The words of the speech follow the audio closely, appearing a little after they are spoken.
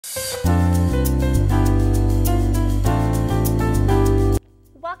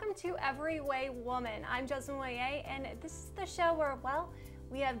Welcome to Every Way Woman. I'm Jezlan Moyet, and this is the show where, well,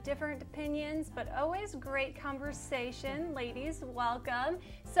 we have different opinions, but always great conversation. Ladies, welcome.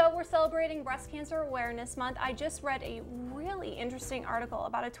 So we're celebrating Breast Cancer Awareness Month. I just read a really interesting article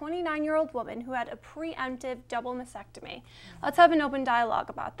about a 29-year-old woman who had a preemptive double mastectomy. Let's have an open dialogue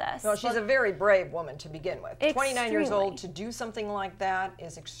about this. Well, she's a very brave woman to begin with. Extremely. 29 years old, to do something like that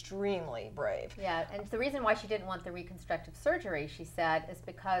is extremely brave. Yeah, and the reason why she didn't want the reconstructive surgery, she said, is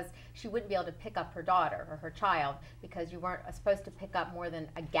because she wouldn't be able to pick up her daughter or her child, because you weren't supposed to pick up more than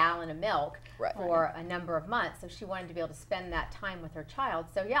a gallon of milk for a number of months. So she wanted to be able to spend that time with her child.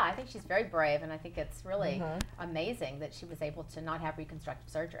 So yeah, I think she's very brave, and I think it's really amazing that she was able to not have reconstructive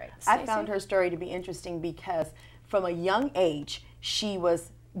surgery. I found her story to be interesting because from a young age, she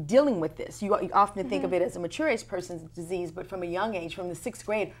was dealing with this. You often think of it as a mature age person's disease, but from a young age, from the 6th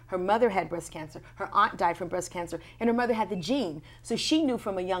grade, her mother had breast cancer, her aunt died from breast cancer, and her mother had the gene. So she knew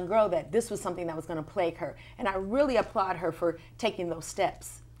from a young girl that this was something that was going to plague her. And I really applaud her for taking those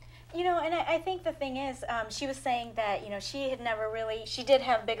steps. You know, and I think the thing is, she was saying that, you know, she had never really, she did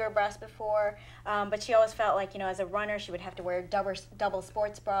have bigger breasts before, but she always felt like, you know, as a runner, she would have to wear double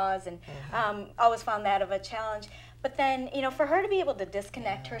sports bras, and always found that of a challenge. But then, you know, for her to be able to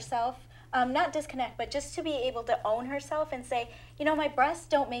disconnect herself, not disconnect, but just to be able to own herself and say, you know, my breasts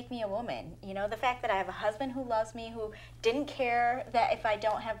don't make me a woman. You know, the fact that I have a husband who loves me, who didn't care that if I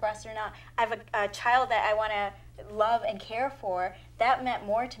don't have breasts or not. I have a child that I want to love and care for. That meant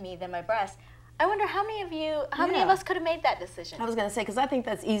more to me than my breasts. I wonder how many of you, how many of us could have made that decision? I was going to say, because I think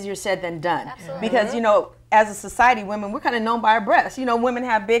that's easier said than done. Absolutely. Because, you know, as a society, women, we're kind of known by our breasts. You know, women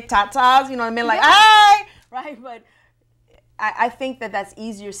have big tatas, you know, and men like, hey, right? But I think that that's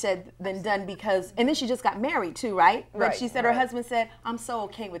easier said than done because, and then she just got married too, right? But she said her husband said, I'm so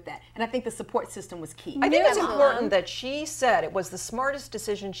okay with that. And I think the support system was key. I think it's important that she said it was the smartest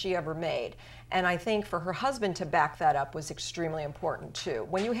decision she ever made. And I think for her husband to back that up was extremely important too.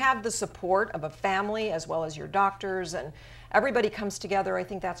 When you have the support of a family as well as your doctors and everybody comes together, I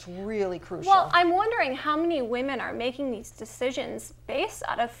think that's really crucial. Well, I'm wondering how many women are making these decisions based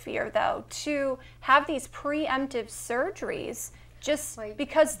out of fear, though, to have these preemptive surgeries just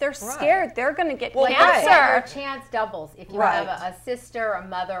because they're scared they're going to get cancer. Your chance doubles if you have a sister, a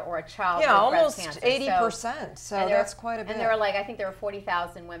mother, or a child with almost breast cancer. 80%. So that's quite a bit. And there were like, I think there were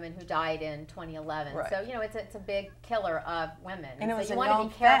 40,000 women who died in 2011. So, you know, it's a big killer of women. And so you want to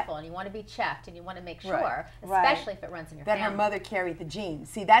be careful, and you want to be checked, and you want to make sure, especially if it runs in your family. That her mother carried the gene.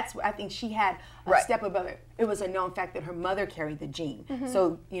 See, that's, I think she had a step above it. It was a known fact that her mother carried the gene.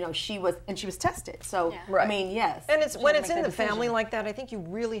 So, you know, she was tested. So, I mean, yes. And it's when it's in the family like that, I think you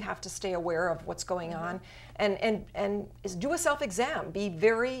really have to stay aware of what's going on and do a self-exam. Be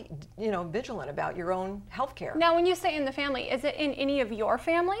very, you know, vigilant about your own health care. Now, when you say in the family, is it in any of your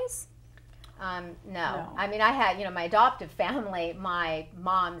families? No. I mean, I had, you know, my adoptive family, my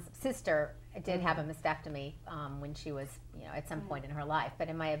mom's sister did have a mastectomy when she was, you know, at some point in her life. But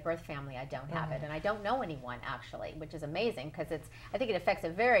in my birth family, I don't have it, and I don't know anyone actually, which is amazing because I think it affects a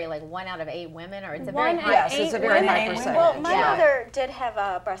very like 1 out of 8 women, or it's a very high. Yes, it's a very high percentage. Well, my mother did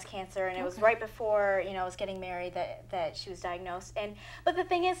have breast cancer, and it was right before, you know, I was getting married that she was diagnosed. But the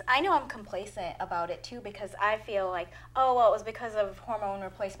thing is, I know I'm complacent about it too because I feel like, oh well, it was because of hormone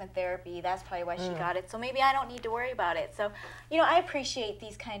replacement therapy. That's probably why she got it. So maybe I don't need to worry about it. So, you know, I appreciate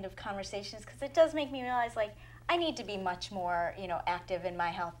these kind of conversations because it does make me realize, like, I need to be much more, you know, active in my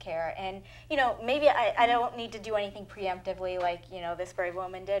health care. And, you know, maybe I don't need to do anything preemptively like, you know, this brave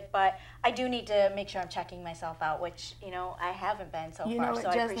woman did, but I do need to make sure I'm checking myself out, which, you know, I haven't been so far, so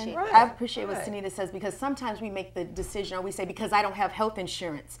I appreciate that. I appreciate what Sehnita says, because sometimes we make the decision, or we say, because I don't have health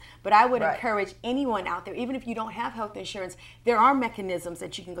insurance. But I would encourage anyone out there, even if you don't have health insurance, there are mechanisms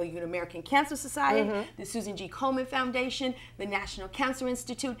that you can go. You can American Cancer Society, the Susan G. Komen Foundation, the National Cancer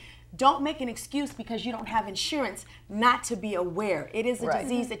Institute. Don't make an excuse because you don't have insurance not to be aware. It is a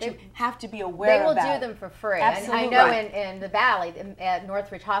disease that you have to be aware of. They will do them for free. Absolutely. I know in the Valley, at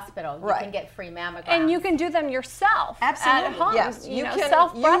Northridge Hospital, you can get free mammograms. And you can do them yourself at home. Yes, you know,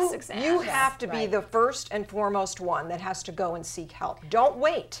 self-breast exams. You have to be the first and foremost one that has to go and seek help. Don't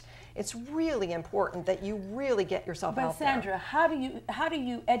wait. It's really important that you really get yourself out there. But Sandra, how do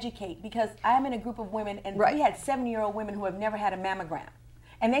you educate? Because I'm in a group of women, and we had 70-year-old women who have never had a mammogram.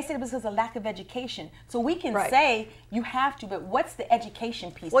 And they said it was because of lack of education. So we can say you have to, but what's the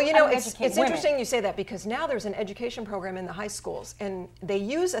education piece? Well, you know, it's interesting you say that because now there's an education program in the high schools, and they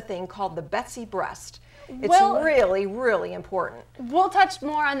use a thing called the Betsy breast. It's really, really important. We'll touch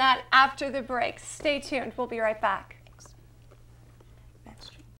more on that after the break. Stay tuned. We'll be right back.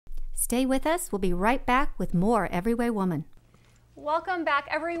 Stay with us. We'll be right back with more Everyway Woman. Welcome back.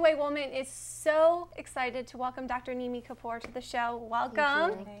 Everyway Woman is so excited to welcome Dr. Nimi Kapoor to the show.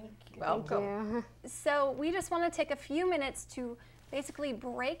 Welcome. Thank you. Welcome. So we just want to take a few minutes to basically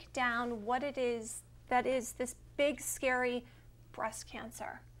break down what it is that is this big, scary breast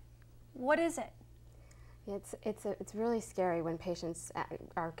cancer. What is it? It's really scary when patients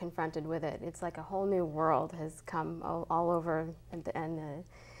are confronted with it. It's like a whole new world has come all over,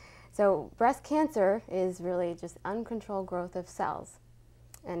 so breast cancer is really just uncontrolled growth of cells,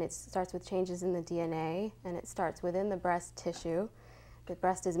 and it starts with changes in the DNA, and it starts within the breast tissue. The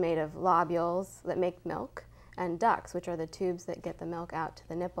breast is made of lobules that make milk, and ducts, which are the tubes that get the milk out to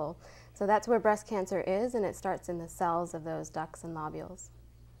the nipple. So that's where breast cancer is, and it starts in the cells of those ducts and lobules.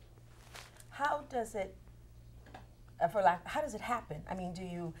 How does it, how does it happen? I mean, do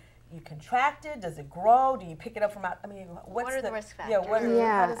you contract it? Does it grow? Do you pick it up from out? I mean, what are the risk factors?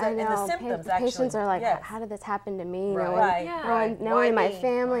 Yeah, how does that, I know. and the symptoms actually. Patients are like, yes. how did this happen to me? Right. Knowing my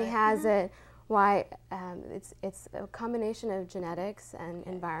family has it. Why? It's a combination of genetics and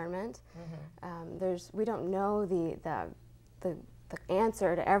environment. We don't know the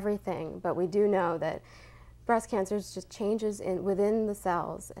answer to everything, but we do know that breast cancer is just changes within the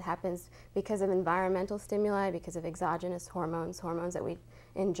cells. It happens because of environmental stimuli, because of exogenous hormones that we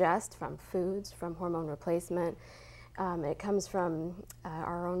ingest from foods, from hormone replacement. It comes from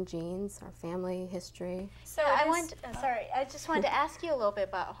our own genes, our family history. So I just wanted to ask you a little bit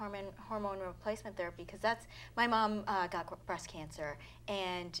about hormone replacement therapy, because my mom got breast cancer,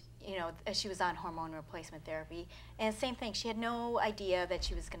 and she was on hormone replacement therapy, and same thing, she had no idea that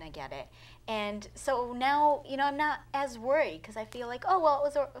she was going to get it, and so now I'm not as worried, because I feel like, oh well,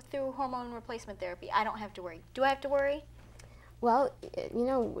 it was through hormone replacement therapy, I don't have to worry. Do I have to worry? Well,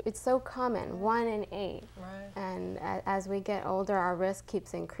 it's so common, 1 in 8. Right. And as we get older, our risk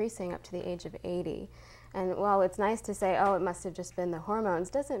keeps increasing up to the age of 80. And while it's nice to say, oh, it must have just been the hormones,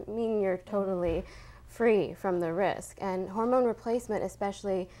 doesn't mean you're totally free from the risk. And hormone replacement,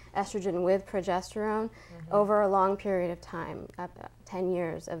 especially estrogen with progesterone, over a long period of time, up 10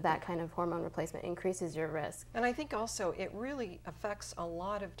 years of that kind of hormone replacement, increases your risk. And I think also it really affects a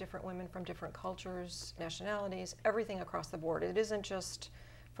lot of different women from different cultures, nationalities, everything across the board. It isn't just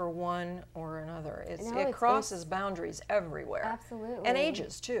for one or another. It crosses boundaries everywhere. Absolutely. And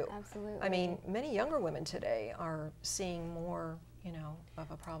ages too. Absolutely. I mean, many younger women today are seeing more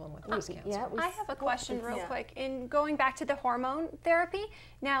of a problem with breast cancer. Yeah, I have a question real quick. In going back to the hormone therapy,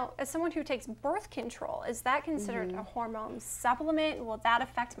 now as someone who takes birth control, is that considered a hormone supplement? Will that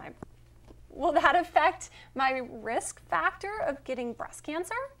affect my risk factor of getting breast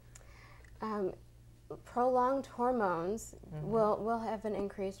cancer? Prolonged hormones will have an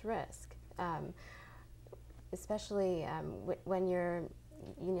increased risk, especially when you're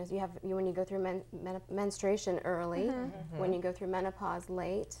when you go through menstruation early, when you go through menopause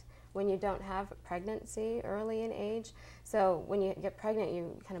late, when you don't have pregnancy early in age. So when you get pregnant,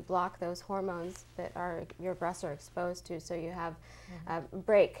 you kind of block those hormones that your breasts are exposed to, so you have a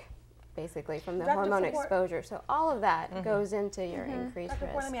break basically from the hormone exposure. So all of that goes into your increased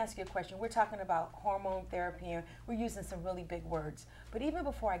risk. Let me ask you a question. We're talking about hormone therapy, and we're using some really big words. But even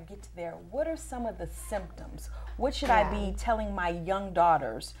before I get to there, what are some of the symptoms? What should I be telling my young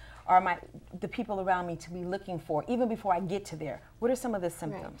daughters or the people around me to be looking for, even before I get to there? What are some of the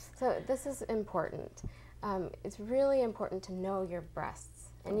symptoms? Right. So this is important. It's really important to know your breasts.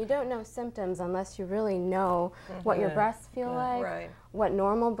 And you don't know symptoms unless you really know what your breasts feel like, what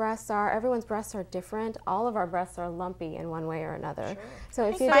normal breasts are. Everyone's breasts are different. All of our breasts are lumpy in one way or another. Sure. So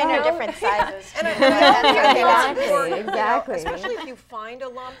if you mine are different sizes. Exactly. Especially if you find a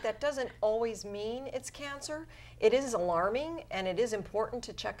lump, that doesn't always mean it's cancer. It is alarming, and it is important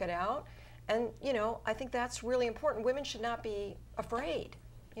to check it out. And I think that's really important. Women should not be afraid.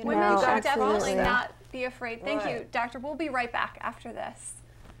 Women should definitely not be afraid. Thank you, Doctor. We'll be right back after this.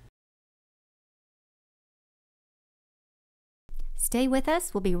 Stay with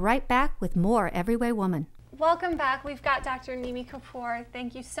us. We'll be right back with more Everyway Woman. Welcome back. We've got Dr. Nimi Kapoor.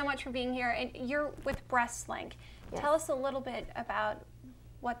 Thank you so much for being here. And you're with BreastLink. Yes. Tell us a little bit about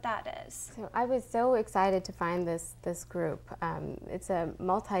what that is. So I was so excited to find this group. It's a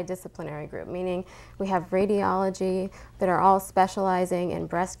multidisciplinary group, meaning we have radiology that are all specializing in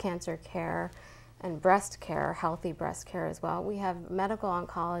breast cancer care and breast care, healthy breast care as well. We have medical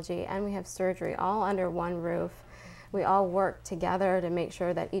oncology and we have surgery all under one roof. We all work together to make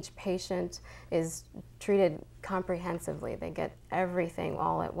sure that each patient is treated comprehensively. They get everything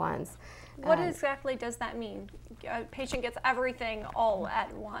all at once. What exactly does that mean? A patient gets everything all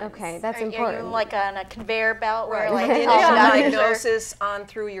at once. Okay, that's Are important. you like on a conveyor belt where Right. like Initial diagnosis on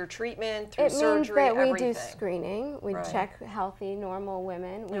through your treatment, through it surgery, means that we everything. do screening. We check healthy, normal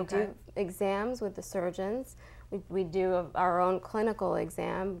women. We do exams with the surgeons. We do our own clinical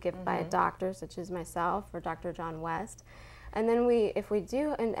exam given by a doctor, such as myself or Dr. John West. And then if we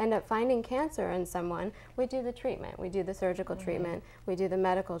do end up finding cancer in someone, we do the treatment. We do the surgical treatment. We do the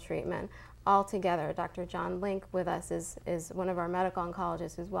medical treatment all together. Dr. John Link with us is one of our medical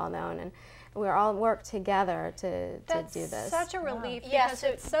oncologists who's well known, and we all work together to do this. That's such a relief Yeah, because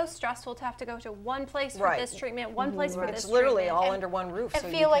it's so stressful to have to go to one place for Right. this treatment, one place for this It's literally treatment. all under one roof. and so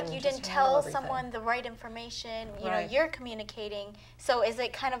feel like can you just didn't handle tell everything. someone the right information. You know, Right. you're communicating. So is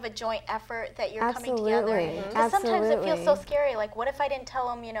it kind of a joint effort that you're coming together? Absolutely. Because sometimes it feels so Absolutely. scary. Like, what if I didn't tell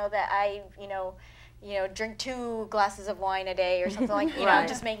them, that I, drink 2 glasses of wine a day or something like. I'm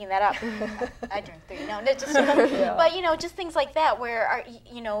just making that up. I drink 3. No, just. But just things like that, where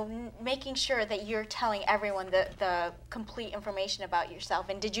making sure that you're telling everyone the complete information about yourself.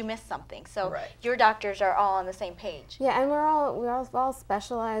 And did you miss something? So your doctors are all on the same page. Yeah, and we're all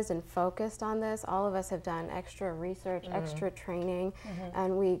specialized and focused on this. All of us have done extra research, extra training,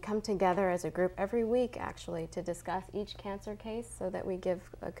 and we come together as a group every week actually to discuss each cancer case so that we give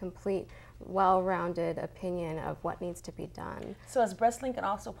a complete, well-rounded opinion of what needs to be done. So is Breastlink can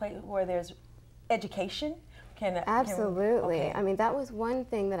also play where there's education? Absolutely. I mean, that was one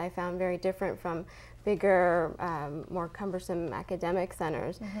thing that I found very different from bigger, more cumbersome academic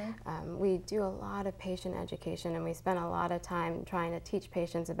centers. We do a lot of patient education, and we spend a lot of time trying to teach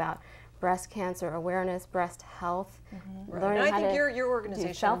patients about breast cancer awareness, breast health. Right. And I think your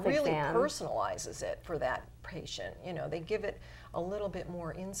organization really personalizes it for that patient. They give it a little bit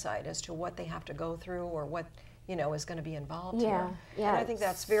more insight as to what they have to go through or what is going to be involved here. And I think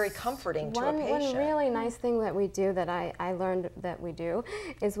that's very comforting to a patient. One really nice thing that we do that I learned that we do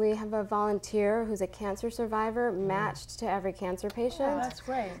is we have a volunteer who's a cancer survivor matched to every cancer patient. Oh, that's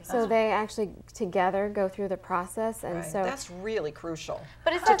great. So they actually together go through the process, and so that's really crucial.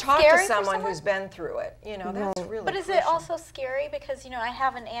 But is to that talk scary to someone for who's been through it, that's really. But is crucial. it also scary because I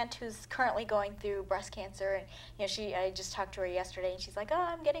have an aunt who's currently going through breast cancer, and I just talked to her yesterday, and she's like, "Oh,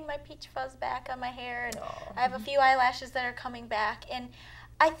 I'm getting my peach fuzz back on my hair, and I have a few eyelashes that are coming back." And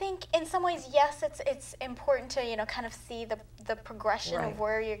I think in some ways, yes, it's important to kind of see the progression of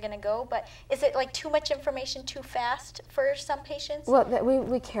where you're going to go. But is it like too much information too fast for some patients? Well,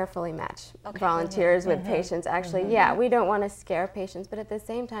 we carefully match volunteers with patients. Actually, we don't want to scare patients, but at the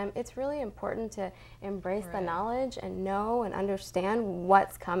same time, it's really important to embrace the knowledge and know and understand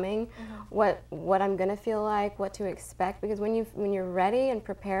what's coming, what I'm going to feel like, what to expect. Because when you're ready and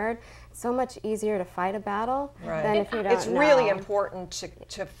prepared, it's so much easier to fight a battle than if you don't It's really important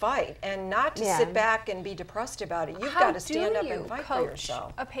to fight and not to sit back and be depressed about it. You've got to stand up and fight for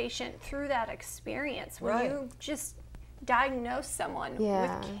yourself. A patient through that experience when you just diagnose someone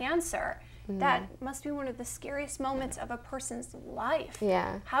with cancer. That must be one of the scariest moments of a person's life.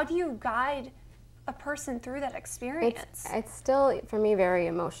 Yeah. How do you guide a person through that experience? It's still, for me, very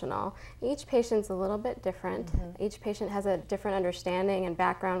emotional. Each patient's a little bit different. Each patient has a different understanding and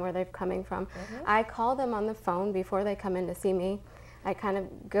background where they're coming from. I call them on the phone before they come in to see me. I kind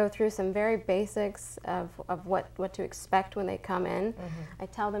of go through some very basics of what to expect when they come in. I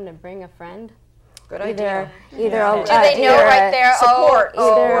tell them to bring a friend. Good idea. Do they know right there? Support.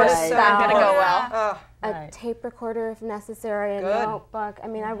 This is not going to go well. A tape recorder if necessary, a notebook. I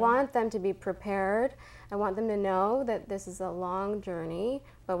mean, I want them to be prepared. I want them to know that this is a long journey,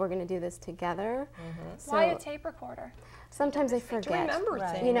 but we're going to do this together. Why a tape recorder? Sometimes they forget. To remember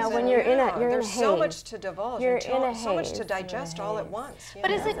things. When you're in a haze. There's so much to divulge. You're in a haze. So much to haze. digest all at once.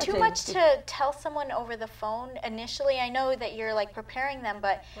 But is it too much to tell someone over the phone initially? I know that you're like preparing them,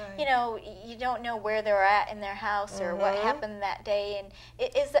 but you don't know where they're at in their house or what happened that day. And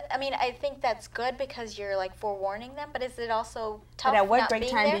I think that's good because you're like forewarning them. But is it also tough? But at what not break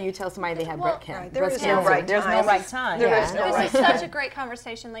being time there? do you tell somebody they have breast cancer? There is no right time. There's no right time. There is no right This is such a great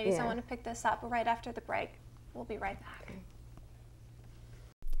conversation, ladies. I want to pick this up right after the break. We'll be right back.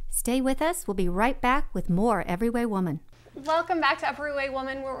 Stay with us. We'll be right back with more Everyway Woman. Welcome back to Everyway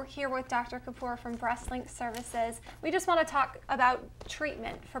Woman. We're here with Dr. Kapoor from Breastlink Services. We just want to talk about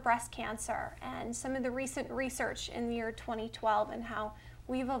treatment for breast cancer and some of the recent research in the year 2012 and how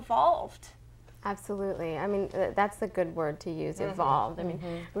we've evolved. Absolutely. I mean, that's the good word to use, evolved. I mean,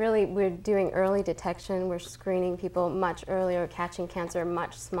 really, we're doing early detection. We're screening people much earlier, catching cancer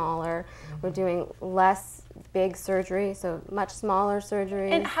much smaller. We're doing less big surgery, so much smaller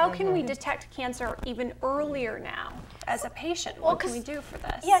surgeries. And how can we detect cancer even earlier now? as a patient? What can we do for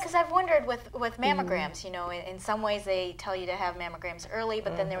this? Yeah, because I've wondered with mammograms, you know, in some ways they tell you to have mammograms early,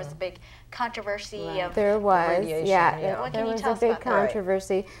 but then there was a big controversy of there was, radiation. yeah, What there can you was tell a us big about that?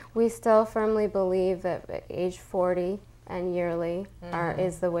 controversy. We still firmly believe that age 40 and yearly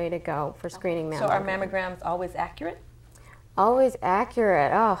is the way to go for screening mammograms. So are mammograms always accurate? Always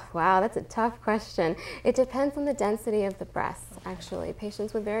accurate. Oh, wow, that's a tough question. It depends on the density of the breasts, actually.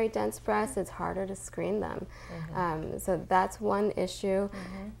 Patients with very dense breasts, it's harder to screen them. So that's one issue.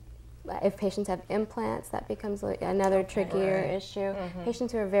 If patients have implants, that becomes another trickier issue.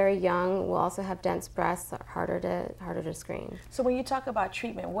 Patients who are very young will also have dense breasts, harder to screen. So when you talk about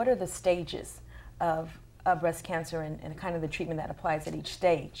treatment, what are the stages of breast cancer and kind of the treatment that applies at each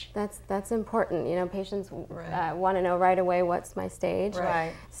stage? That's important. You know, patients want to know right away what's my stage.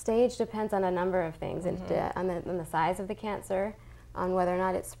 Stage depends on a number of things, on the size of the cancer, on whether or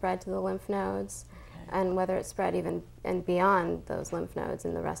not it's spread to the lymph nodes, and whether it's spread even and beyond those lymph nodes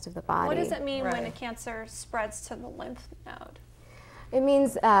in the rest of the body. What does it mean when a cancer spreads to the lymph node? It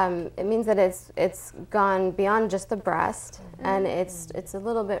means that it's gone beyond just the breast, and it's a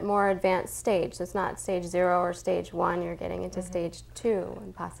little bit more advanced stage. So it's not stage 0 or stage 1. You're getting into stage 2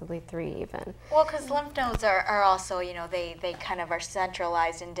 and possibly 3 even. Well, because lymph nodes are also, you know, they kind of are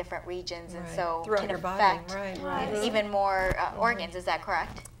centralized in different regions, and so throughout can your affect body. even more organs. Is that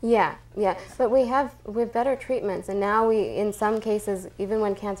correct? Yeah. But we have better treatments, and now in some cases, even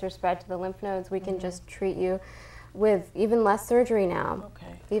when cancer spread to the lymph nodes, we can just treat you with even less surgery now.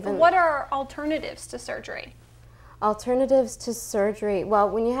 What are alternatives to surgery? Alternatives to surgery, well,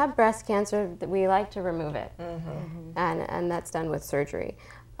 when you have breast cancer, we like to remove it, and that's done with surgery.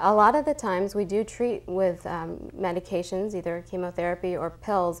 A lot of the times we do treat with medications, either chemotherapy or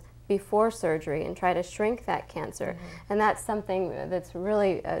pills, before surgery and try to shrink that cancer. And that's something that's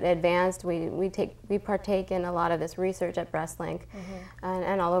really advanced. We partake in a lot of this research at BreastLink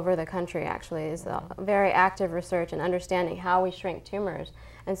and all over the country, actually. It's very active research and understanding how we shrink tumors.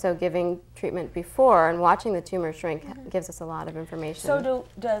 And so giving treatment before and watching the tumor shrink gives us a lot of information. So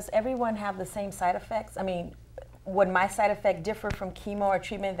does everyone have the same side effects? I mean, would my side effect differ from chemo or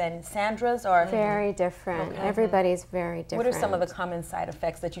treatment than Sandra's? Or very different. Everybody's very different. What are some of the common side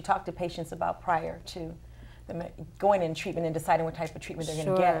effects that you talk to patients about prior to them going in treatment and deciding what type of treatment they're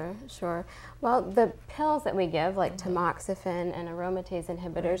going to get? Sure. Well, the pills that we give, like tamoxifen and aromatase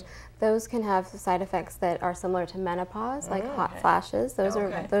inhibitors, those can have side effects that are similar to menopause, like hot flashes. Those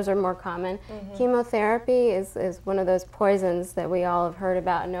are more common. Chemotherapy is one of those poisons that we all have heard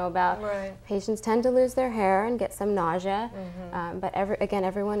about and know about. Patients tend to lose their hair and get some nausea, but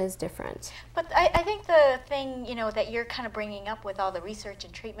everyone is different. But I think the thing, you know, that you're kind of bringing up with all the research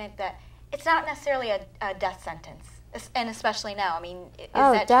and treatment, that it's not necessarily a death sentence, and especially now. I mean, is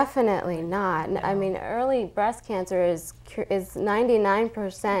that definitely not. No. I mean, early breast cancer is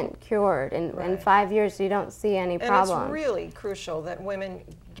 99% cured in 5 years. You don't see any problem. And it's really crucial that women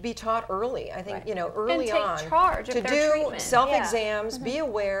be taught early. I think, you know, early and on take charge of to their do treatment. self-exams, be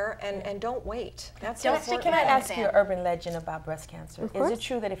aware, and don't wait. That's important. Can I ask you an urban legend about breast cancer? Is it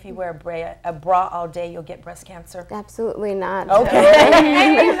true that if you wear a bra all day, you'll get breast cancer? Absolutely not.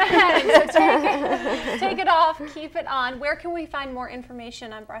 Amen. So take it off, keep it on. Where can we find more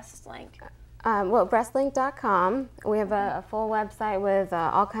information on BreastLink? Well, breastlink.com. We have a full website with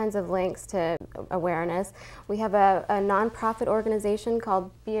all kinds of links to awareness. We have a nonprofit organization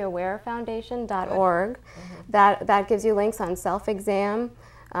called BeAwareFoundation.org that gives you links on self-exam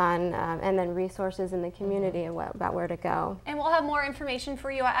and then resources in the community about where to go. And we'll have more information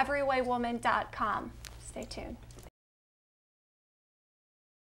for you at everywaywoman.com. Stay tuned.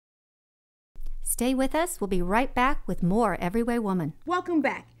 Stay with us. We'll be right back with more Everyway Woman. Welcome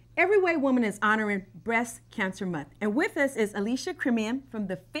back. Everyway Woman is honoring Breast Cancer Month. And with us is Alicia from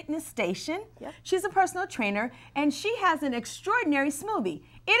the Fitness Station. She's a personal trainer, and she has an extraordinary smoothie.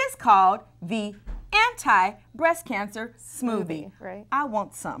 It is called the Anti-Breast Cancer Smoothie. Right. I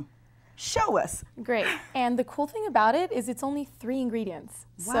want some. Show us. Great. And the cool thing about it is it's only 3 ingredients.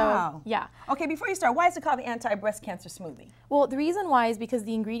 Wow. So, yeah. Okay, before you start, why is it called the Anti-Breast Cancer Smoothie? Well, the reason why is because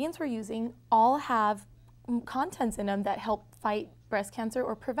the ingredients we're using all have contents in them that help fight breast cancer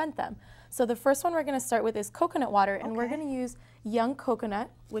or prevent them. So the first one we're going to start with is coconut water, and we're going to use young coconut,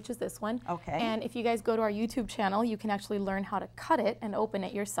 which is this one. Okay. And if you guys go to our YouTube channel, you can actually learn how to cut it and open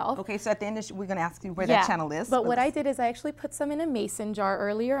it yourself. Okay, so at the end we're going to ask you where that channel is. But what I did is I actually put some in a mason jar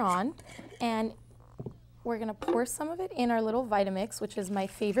earlier on, and we're going to pour some of it in our little Vitamix, which is my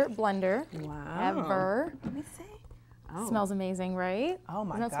favorite blender ever. Let me see. Oh. Smells amazing, right? Oh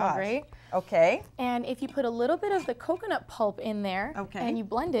my gosh. Doesn't that smell great? Okay. And if you put a little bit of the coconut pulp in there and you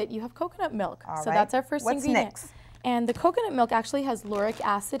blend it, you have coconut milk. So that's our first ingredient. Next? And the coconut milk actually has lauric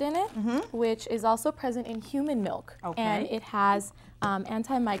acid in it, which is also present in human milk. Okay. And it has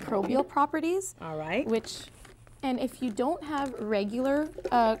antimicrobial properties. All right. And if you don't have regular,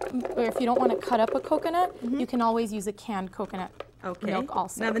 or if you don't want to cut up a coconut, you can always use a canned coconut milk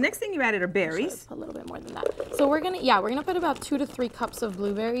also. Now the next thing you added are berries. Put a little bit more than that. So we're gonna put about 2 to 3 cups of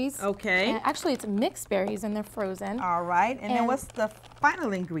blueberries. Okay. And actually, it's mixed berries and they're frozen. All right. And then what's the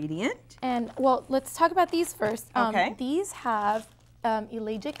final ingredient? And well, let's talk about these first. Okay. These have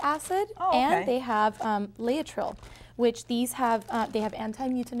ellagic acid Oh, okay. and they have laetrile, which these have they have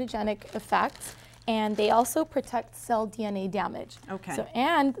anti-mutagenic effects. And they also protect cell DNA damage. Okay. So,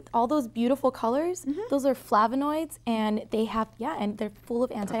 and all those beautiful colors, those are flavonoids, and they have, and they're full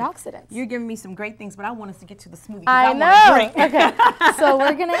of antioxidants. You're giving me some great things, but I want us to get to the smoothie. I know. Okay. So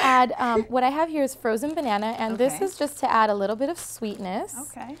we're gonna add. What I have here is frozen banana, and this is just to add a little bit of sweetness.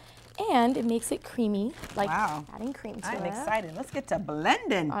 Okay. And it makes it creamy, like adding cream to it. I'm excited. Let's get to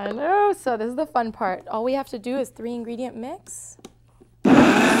blending. I know. So this is the fun part. All we have to do is 3-ingredient mix.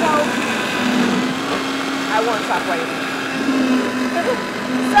 I won't talk while you're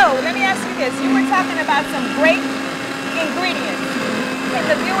So, let me ask you this. You were talking about some great ingredients. Can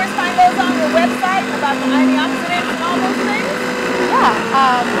the viewers find those on your website about the antioxidants and all those things?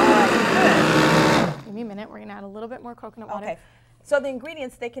 Yeah. Give me a minute. We're going to add a little bit more coconut water. Okay. So the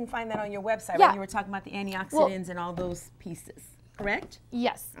ingredients, they can find that on your website, Yeah. right? You were talking about the antioxidants and all those pieces, correct?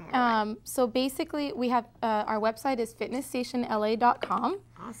 Yes. So basically, we have our website is fitnessstationla.com.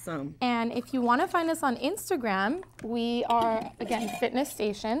 Awesome. And if you want to find us on Instagram, we are, again, Fitness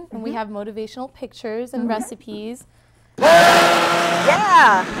Station, and we have motivational pictures and recipes.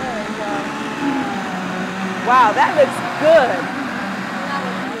 Yeah. Wow, that looks good.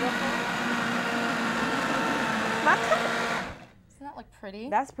 Doesn't that look pretty?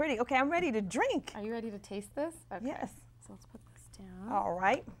 That's pretty. Okay, I'm ready to drink. Are you ready to taste this? Okay. Yes. So let's put this down. All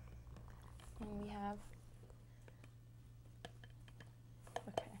right. And we have,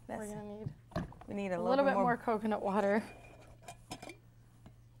 we're going to need We need a little bit more coconut water.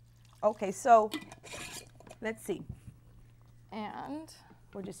 Okay, so let's see. And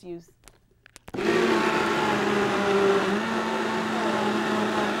We'll just use.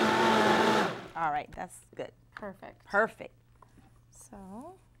 All right, that's good. perfect. Perfect.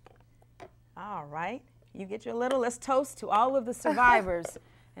 So, All right. You get your little, let's toast to all of the survivors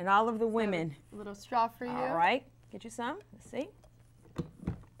and all of the women. a little straw for you. All right. Get you some. Let's see.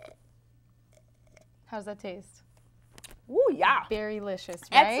 How does that taste? Ooh, yeah. Very delicious,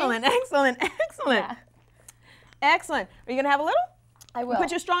 right? Excellent, excellent, excellent. Yeah. Excellent. Are you going to have a little? I will.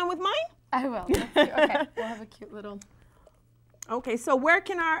 Put your straw in with mine? I will. That's cute. Okay, we'll have a cute little. Okay, so where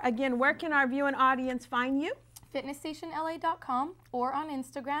can our viewing audience find you? FitnessStationLA.com or on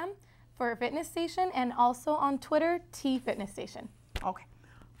Instagram for Fitness Station, and also on Twitter, TFitnessStation. Okay.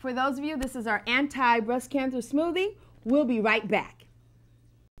 For those of you, this is our anti-breast cancer smoothie. We'll be right back.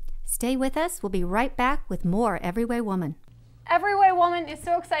 Stay with us. We'll be right back with more Everyway Woman. Everyway Woman is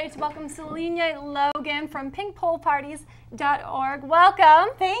so excited to welcome Selena Logan from pinkpoleparties.org.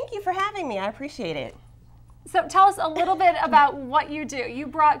 Welcome. Thank you for having me. I appreciate it. So tell us a little bit about what you do. You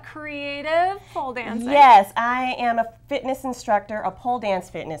brought creative pole dancing. Yes, I am a fitness instructor, a pole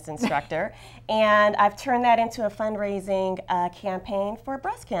dance fitness instructor, and I've turned that into a fundraising campaign for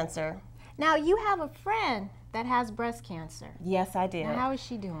breast cancer. Now, you have a friend that has breast cancer. Yes, I do. Now, how is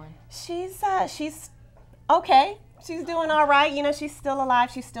she doing? She's okay. She's doing all right. You know, she's still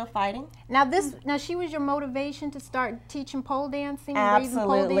alive. She's still fighting. Now, she was your motivation to start teaching pole dancing,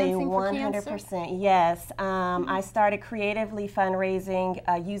 Absolutely, raising pole dancing for 100%. cancer? Yes, I started creatively fundraising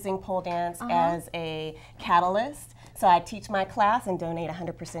using pole dance as a catalyst. So I teach my class and donate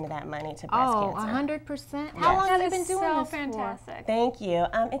 100% of that money to breast cancer. 100%? How long have you been doing this fantastic. for? Thank you.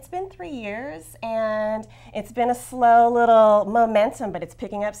 It's been 3 years, and it's been a slow little momentum, but it's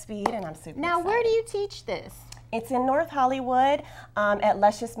picking up speed, and I'm super Now, excited. where do you teach this? It's in North Hollywood at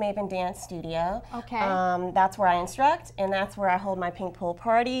Luscious Maven Dance Studio. Okay. That's where I instruct, and that's where I hold my pink pole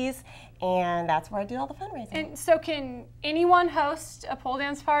parties, and that's where I do all the fundraising. And so can anyone host a pole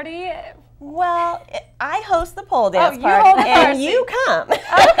dance party? Well, I host the pole dance you party, hold the and party. you come.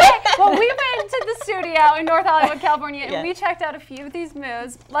 Okay, well, we went to the studio in North Hollywood, California, and Yeah. we checked out a few of these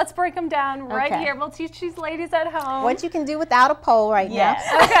moves. Let's break them down right Okay. here. We'll teach these ladies at home. What you can do without a pole right Yes.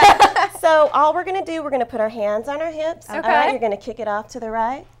 now. So all we're going to do, we're going to put our hands on our hips. Okay. All right, you're going to kick it off to the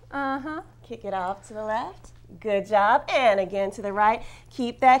right Kick it off to the left. Good job. And again to the right.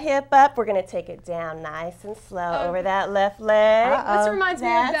 Keep that hip up. We're going to take it down nice and slow over that left leg. This reminds me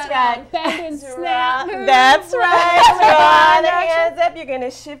of that bend and snap move. That's right. Draw the hands up. You're going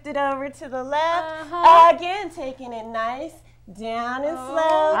to shift it over to the left. Again, taking it nice. Down and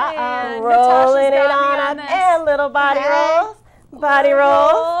slow. Rolling it on up. And little body rolls. Body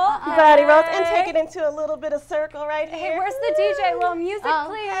rolls, body rolls, and take it into a little bit of circle right here. Hey, where's the DJ? A little music,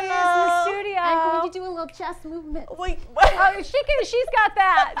 please, in the studio. And can you do a little chest movement? Wait, she's got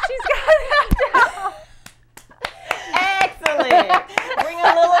that. She's got that down. Excellent. Bring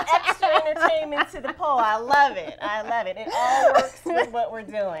a little extra entertainment to the pole. I love it. I love it. It all works with what we're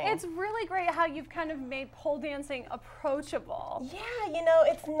doing. It's really great how you've kind of made pole dancing approachable. Yeah, you know,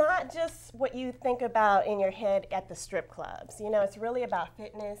 it's not just what you think about in your head at the strip clubs. You know, it's really about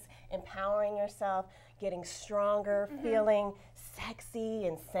fitness, empowering yourself, getting stronger, feeling sexy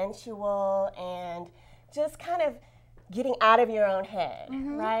and sensual, and just kind of getting out of your own head,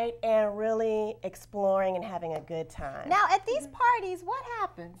 right? And really exploring and having a good time. Now, at these parties, what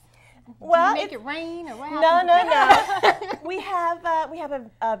happens? Well, do you make it rain, or what happens? No. we have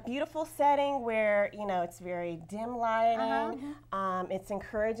a beautiful setting where, you know, it's very dim lighting. It's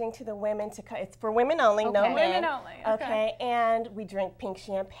encouraging to the women to come. It's for women only, no men. Women only. Okay. And we drink pink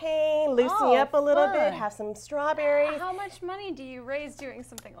champagne, loosen you up a little bit, have some strawberries. How much money do you raise doing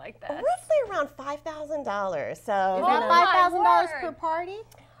something like this? Roughly around $5,000. So is that $5,000 per party?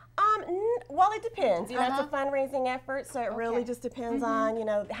 Well, it depends. You know, it's a fundraising effort, so it really just depends on, you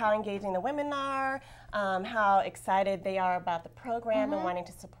know, how engaging the women are, how excited they are about the program and wanting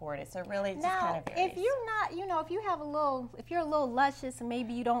to support it. So it really just kind of varies. If you're not, you know, if you're a little luscious and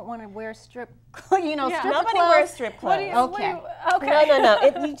maybe you don't want to wear strip, strip Nobody clothes. wears strip clothes. Okay. No.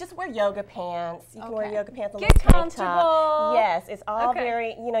 You just wear yoga pants. You can wear yoga pants, a little tank top. Yes, it's all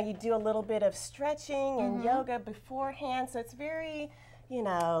very, you know, you do a little bit of stretching and yoga beforehand, so it's very, you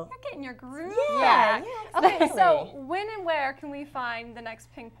know. You're getting your groove back. Yeah, exactly. Okay, so when and where can we find the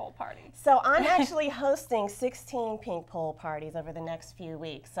next pink pole party? So I'm actually hosting 16 pink pole parties over the next few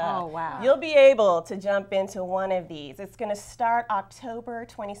weeks. So you'll be able to jump into one of these. It's going to start October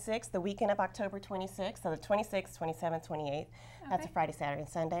 26th, the weekend of October 26th, so the 26th, 27th, 28th. That's a Friday, Saturday, and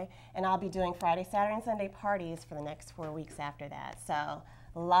Sunday. And I'll be doing Friday, Saturday, and Sunday parties for the next 4 weeks after that. So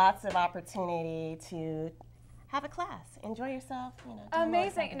lots of opportunity to have a class, enjoy yourself. You know,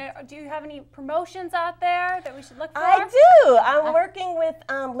 amazing. Now, do you have any promotions out there that we should look for? I do. I'm working with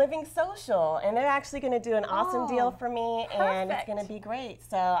Living Social, and they're actually going to do an awesome deal for me, and it's going to be great.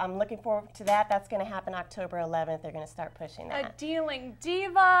 So I'm looking forward to that. That's going to happen October 11th. They're going to start pushing that. A dealing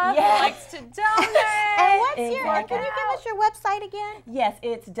diva who likes to donate. And what's can you give us your website again? Yes,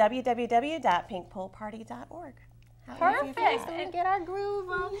 it's www.pinkpoleparty.org. Perfect. So we get our groove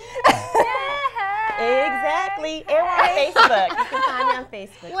on. Exactly. And we're on Facebook. You can find me on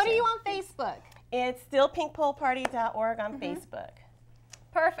Facebook. What are you on Facebook? It's still pinkpoleparty.org on Facebook.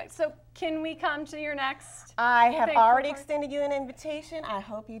 Perfect. So can we come to your next? I have already extended you an invitation. I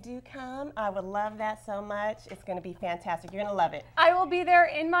hope you do come. I would love that so much. It's going to be fantastic. You're going to love it. I will be there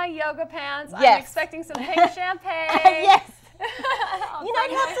in my yoga pants. Yes. I'm expecting some pink champagne. Yes.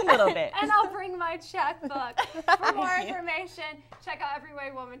 It helps a little bit. And I'll bring my checkbook. For more information, check out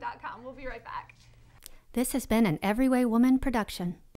everywaywoman.com. We'll be right back. This has been an Everyway Woman production.